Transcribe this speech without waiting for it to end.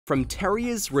From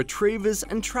terriers, retrievers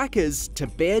and trackers to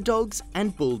bear dogs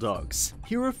and bulldogs,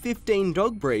 here are 15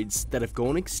 dog breeds that have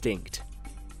gone extinct.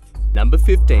 Number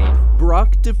 15.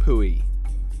 Braque de Puy.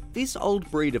 This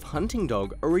old breed of hunting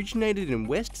dog originated in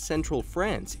west central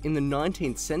France in the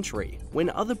 19th century when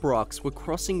other braques were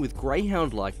crossing with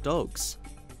greyhound-like dogs.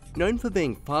 Known for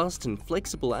being fast and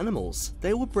flexible animals,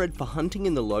 they were bred for hunting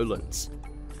in the lowlands.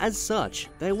 As such,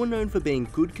 they were known for being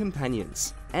good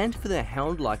companions and for their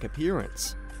hound-like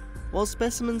appearance. While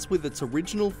specimens with its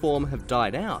original form have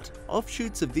died out,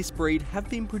 offshoots of this breed have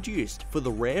been produced for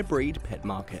the rare breed pet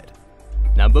market.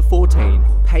 Number 14.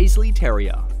 Paisley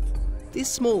Terrier.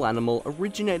 This small animal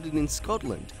originated in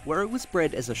Scotland, where it was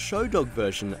bred as a show dog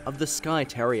version of the Skye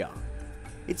Terrier.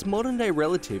 Its modern-day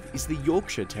relative is the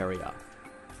Yorkshire Terrier.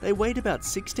 They weighed about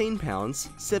 16 pounds,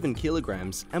 7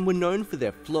 kilograms, and were known for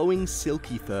their flowing,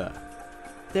 silky fur.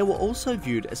 They were also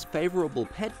viewed as favourable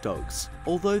pet dogs,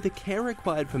 although the care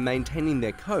required for maintaining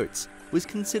their coats was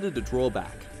considered a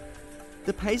drawback.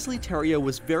 The Paisley Terrier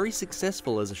was very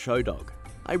successful as a show dog.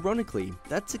 Ironically,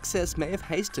 that success may have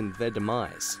hastened their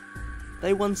demise.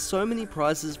 They won so many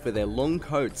prizes for their long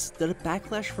coats that a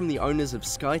backlash from the owners of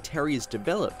Skye Terriers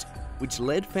developed, which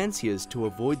led fanciers to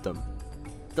avoid them.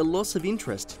 The loss of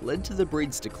interest led to the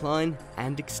breed's decline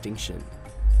and extinction.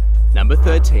 Number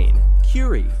 13.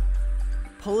 Curie.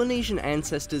 Polynesian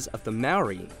ancestors of the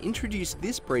Maori introduced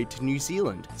this breed to New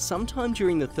Zealand sometime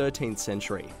during the 13th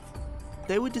century.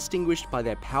 They were distinguished by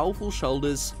their powerful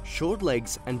shoulders, short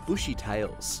legs, and bushy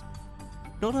tails.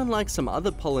 Not unlike some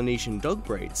other Polynesian dog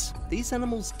breeds, these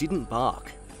animals didn't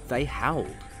bark, they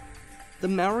howled. The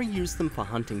Maori used them for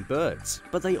hunting birds,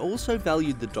 but they also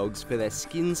valued the dogs for their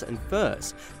skins and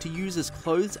furs to use as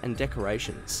clothes and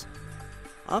decorations.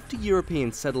 After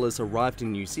European settlers arrived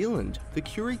in New Zealand, the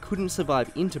Curie couldn't survive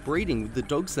interbreeding with the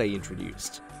dogs they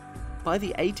introduced. By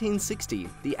the 1860s,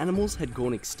 the animals had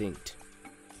gone extinct.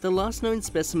 The last known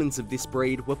specimens of this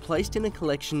breed were placed in a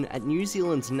collection at New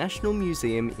Zealand's National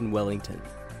Museum in Wellington.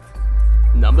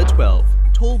 Number 12.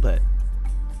 Talbot.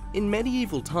 In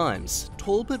medieval times,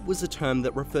 Talbot was a term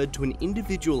that referred to an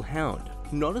individual hound,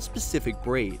 not a specific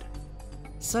breed.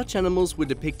 Such animals were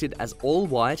depicted as all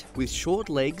white with short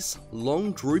legs,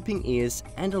 long drooping ears,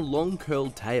 and a long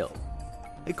curled tail.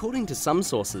 According to some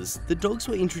sources, the dogs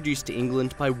were introduced to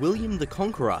England by William the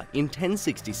Conqueror in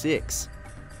 1066,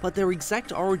 but their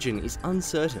exact origin is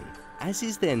uncertain, as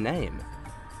is their name.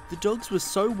 The dogs were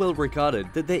so well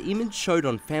regarded that their image showed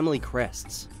on family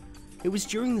crests. It was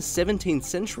during the 17th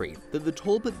century that the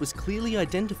Talbot was clearly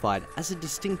identified as a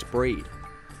distinct breed.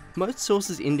 Most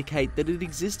sources indicate that it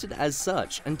existed as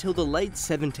such until the late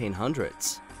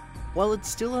 1700s. While it's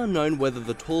still unknown whether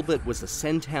the Talbot was a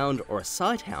scenthound or a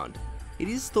sighthound, it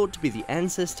is thought to be the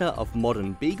ancestor of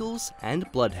modern beagles and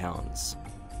bloodhounds.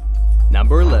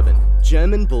 Number 11.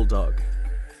 German Bulldog.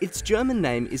 Its German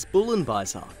name is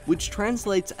Bullenbeißer, which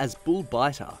translates as bull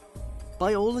biter.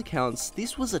 By all accounts,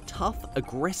 this was a tough,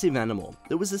 aggressive animal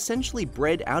that was essentially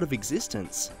bred out of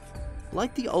existence.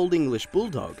 Like the Old English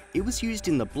Bulldog, it was used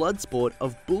in the blood sport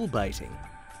of bull baiting.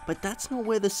 But that's not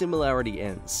where the similarity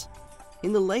ends.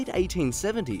 In the late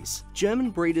 1870s, German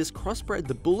breeders crossbred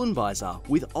the Bullenbeißer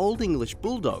with Old English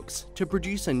Bulldogs to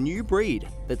produce a new breed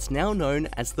that's now known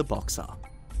as the Boxer.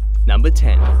 Number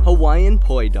 10. Hawaiian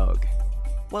Poi Dog.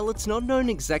 While it's not known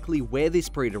exactly where this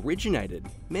breed originated,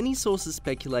 many sources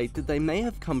speculate that they may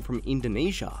have come from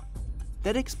Indonesia.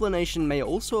 That explanation may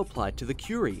also apply to the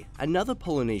Curie, another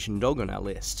Polynesian dog on our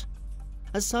list.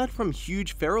 Aside from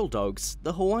huge feral dogs,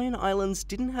 the Hawaiian Islands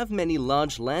didn't have many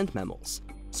large land mammals,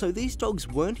 so these dogs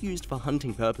weren't used for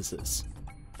hunting purposes.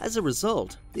 As a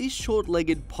result, these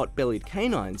short-legged, pot-bellied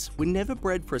canines were never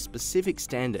bred for a specific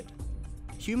standard.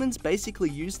 Humans basically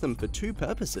used them for two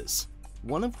purposes,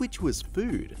 one of which was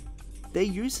food. Their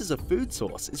use as a food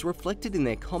source is reflected in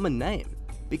their common name,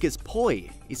 because poi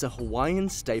is a Hawaiian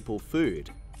staple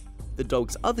food. The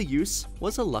dog's other use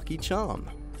was a lucky charm.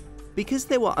 Because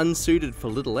they were unsuited for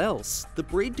little else, the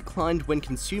breed declined when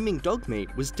consuming dog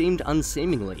meat was deemed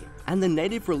unseemly, and the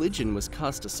native religion was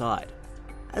cast aside.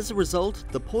 As a result,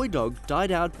 the poi dog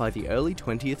died out by the early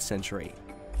 20th century.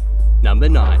 Number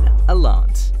 9.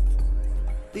 Eland.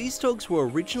 These dogs were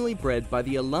originally bred by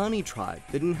the Alani tribe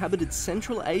that inhabited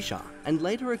Central Asia and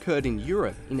later occurred in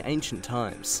Europe in ancient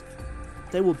times.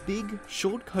 They were big,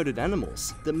 short-coated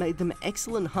animals that made them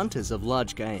excellent hunters of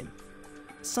large game.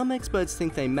 Some experts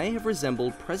think they may have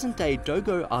resembled present-day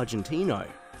Dogo Argentino.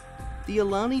 The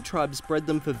Alani tribes bred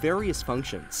them for various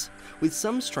functions, with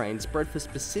some strains bred for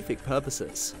specific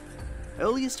purposes.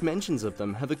 Earliest mentions of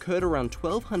them have occurred around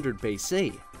 1200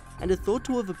 BC, and are thought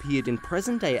to have appeared in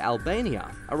present-day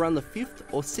Albania around the 5th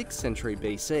or 6th century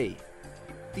BC.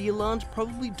 The eland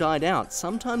probably died out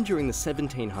sometime during the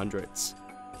 1700s.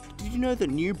 Did you know that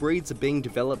new breeds are being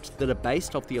developed that are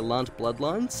based off the eland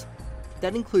bloodlines?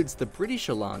 That includes the British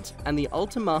eland and the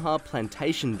Altamaha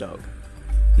plantation dog.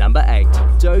 Number 8.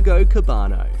 Dogo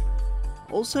Cabano.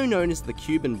 Also known as the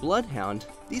Cuban bloodhound,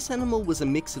 this animal was a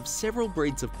mix of several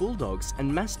breeds of bulldogs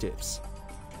and mastiffs.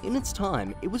 In its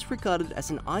time, it was regarded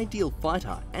as an ideal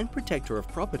fighter and protector of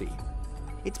property.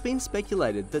 It's been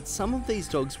speculated that some of these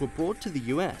dogs were brought to the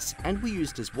US and were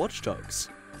used as watchdogs.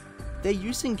 Their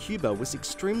use in Cuba was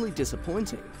extremely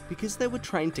disappointing because they were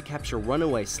trained to capture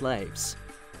runaway slaves.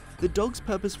 The dog's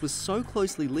purpose was so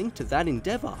closely linked to that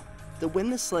endeavour that when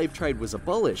the slave trade was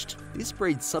abolished, this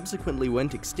breed subsequently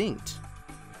went extinct.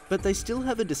 But they still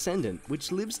have a descendant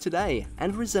which lives today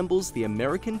and resembles the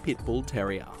American Pit Bull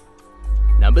Terrier.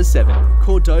 Number 7.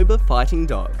 Cordoba Fighting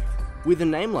Dog. With a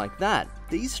name like that,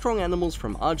 these strong animals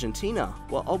from Argentina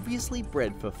were obviously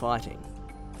bred for fighting.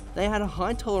 They had a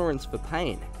high tolerance for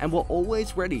pain and were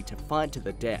always ready to fight to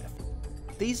the death.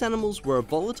 These animals were a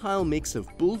volatile mix of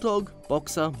bulldog,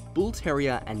 boxer, bull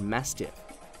terrier and mastiff,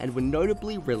 and were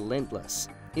notably relentless.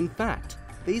 In fact,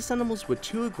 these animals were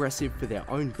too aggressive for their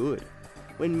own good.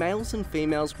 When males and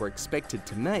females were expected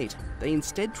to mate, they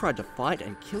instead tried to fight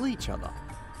and kill each other.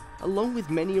 Along with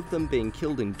many of them being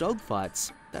killed in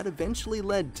dogfights, that eventually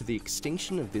led to the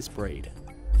extinction of this breed.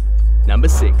 Number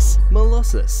 6.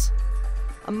 Molossus.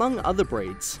 Among other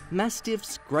breeds,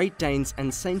 Mastiffs, Great Danes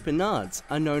and St. Bernards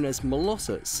are known as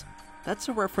Molossus. That's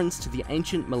a reference to the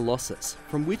ancient Molossus,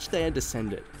 from which they are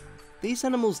descended. These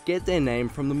animals get their name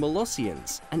from the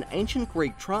Molossians, an ancient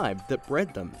Greek tribe that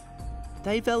bred them.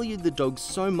 They valued the dogs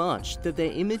so much that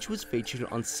their image was featured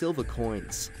on silver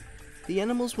coins. The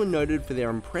animals were noted for their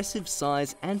impressive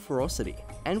size and ferocity,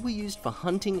 and were used for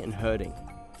hunting and herding.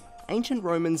 Ancient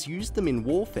Romans used them in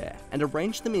warfare and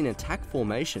arranged them in attack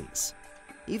formations.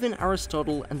 Even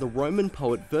Aristotle and the Roman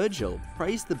poet Virgil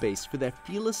praised the beast for their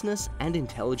fearlessness and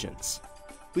intelligence.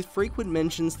 With frequent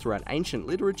mentions throughout ancient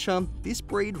literature, this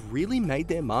breed really made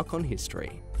their mark on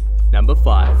history. Number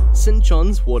 5. St.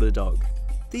 John's Water Dog.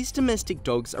 These domestic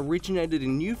dogs originated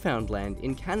in Newfoundland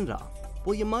in Canada.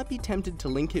 While you might be tempted to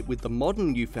link it with the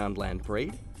modern Newfoundland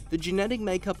breed, the genetic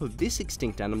makeup of this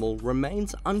extinct animal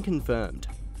remains unconfirmed.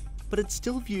 But it's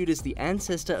still viewed as the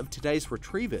ancestor of today's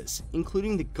retrievers,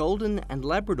 including the Golden and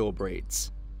Labrador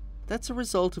breeds. That's a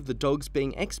result of the dogs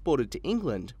being exported to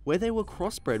England, where they were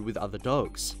crossbred with other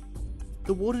dogs.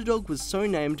 The water dog was so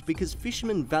named because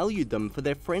fishermen valued them for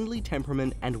their friendly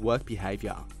temperament and work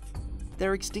behaviour.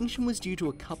 Their extinction was due to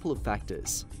a couple of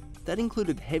factors. That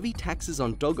included heavy taxes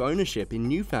on dog ownership in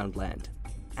Newfoundland,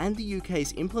 and the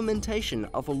UK's implementation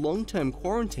of a long-term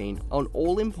quarantine on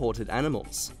all imported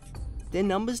animals. Their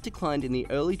numbers declined in the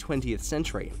early 20th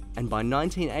century, and by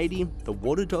 1980, the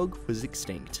water dog was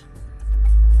extinct.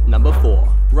 Number 4.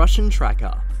 Russian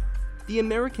Tracker. The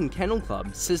American Kennel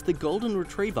Club says the Golden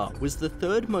Retriever was the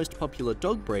third most popular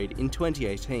dog breed in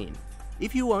 2018.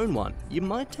 If you own one, you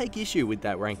might take issue with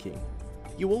that ranking.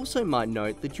 You also might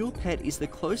note that your pet is the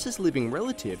closest living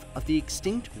relative of the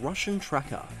extinct Russian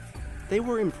Tracker. They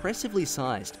were impressively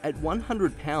sized at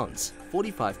 100 pounds,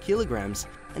 45 kilograms,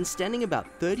 and standing about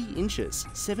 30 inches,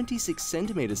 76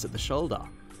 centimeters at the shoulder.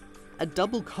 A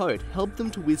double coat helped them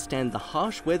to withstand the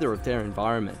harsh weather of their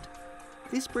environment.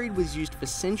 This breed was used for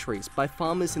centuries by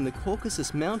farmers in the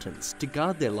Caucasus Mountains to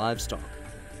guard their livestock.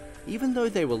 Even though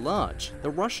they were large, the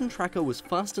Russian Tracker was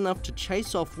fast enough to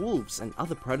chase off wolves and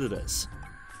other predators.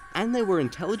 And they were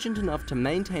intelligent enough to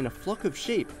maintain a flock of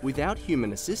sheep without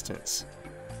human assistance.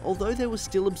 Although they were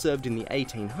still observed in the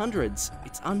 1800s,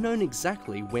 it's unknown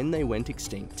exactly when they went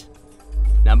extinct.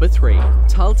 Number 3.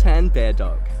 Tartan Bear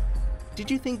Dog.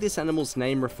 Did you think this animal's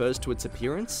name refers to its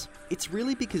appearance? It's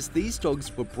really because these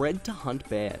dogs were bred to hunt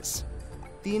bears.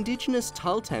 The indigenous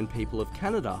Tartan people of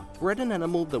Canada bred an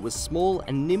animal that was small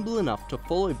and nimble enough to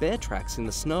follow bear tracks in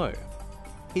the snow.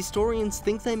 Historians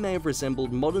think they may have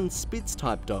resembled modern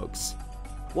Spitz-type dogs.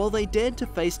 While they dared to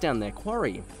face down their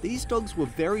quarry, these dogs were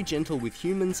very gentle with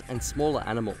humans and smaller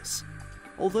animals.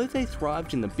 Although they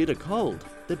thrived in the bitter cold,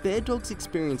 the bear dogs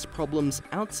experienced problems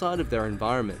outside of their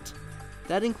environment.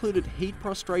 That included heat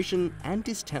prostration and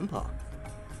distemper.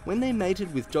 When they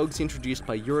mated with dogs introduced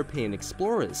by European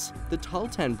explorers, the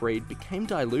Tartan breed became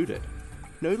diluted.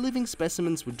 No living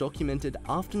specimens were documented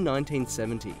after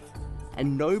 1970,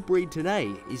 and no breed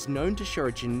today is known to share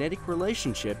a genetic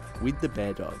relationship with the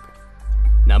bear dog.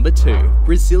 Number 2.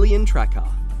 Brazilian Tracker.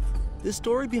 The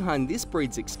story behind this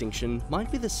breed's extinction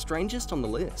might be the strangest on the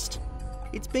list.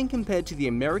 It's been compared to the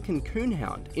American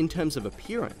Coonhound in terms of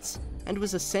appearance, and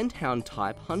was a scent hound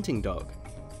type hunting dog.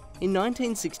 In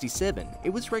 1967, it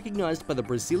was recognised by the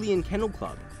Brazilian Kennel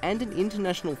Club and an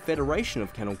international federation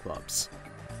of kennel clubs.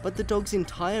 But the dog's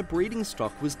entire breeding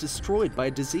stock was destroyed by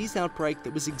a disease outbreak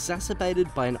that was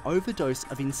exacerbated by an overdose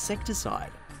of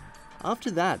insecticide. After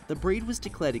that, the breed was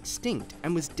declared extinct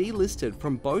and was delisted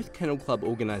from both kennel club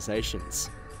organisations.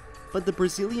 But the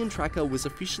Brazilian tracker was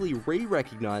officially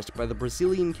re-recognised by the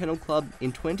Brazilian Kennel Club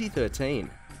in 2013.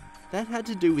 That had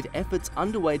to do with efforts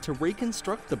underway to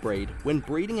reconstruct the breed when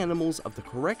breeding animals of the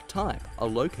correct type are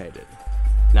located.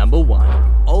 Number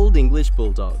 1. Old English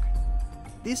Bulldog.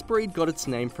 This breed got its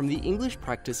name from the English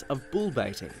practice of bull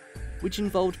baiting, which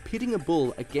involved pitting a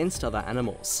bull against other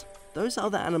animals. Those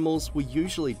other animals were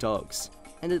usually dogs,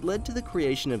 and it led to the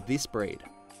creation of this breed.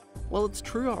 While its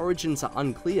true origins are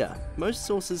unclear, most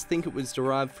sources think it was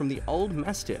derived from the old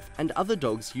Mastiff and other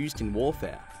dogs used in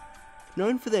warfare.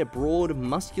 Known for their broad,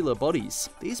 muscular bodies,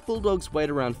 these bulldogs weighed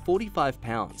around 45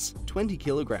 pounds, 20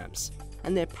 kilograms,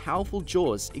 and their powerful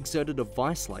jaws exerted a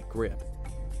vice-like grip.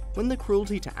 When the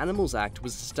Cruelty to Animals Act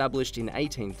was established in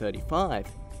 1835,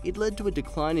 it led to a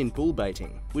decline in bull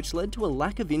baiting, which led to a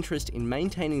lack of interest in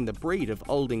maintaining the breed of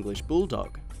Old English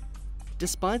Bulldog.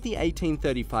 Despite the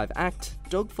 1835 Act,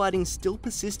 dogfighting still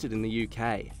persisted in the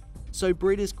UK, so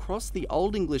breeders crossed the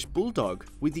Old English Bulldog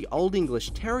with the Old English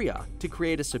Terrier to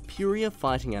create a superior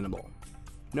fighting animal.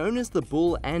 Known as the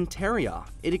Bull and Terrier,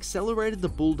 it accelerated the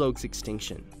Bulldog's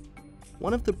extinction.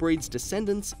 One of the breed's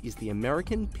descendants is the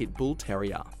American Pit Bull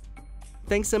Terrier.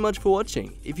 Thanks so much for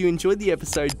watching. If you enjoyed the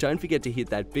episode, don't forget to hit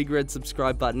that big red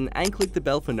subscribe button and click the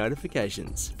bell for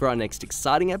notifications for our next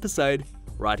exciting episode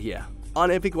right here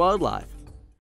on Epic Wildlife.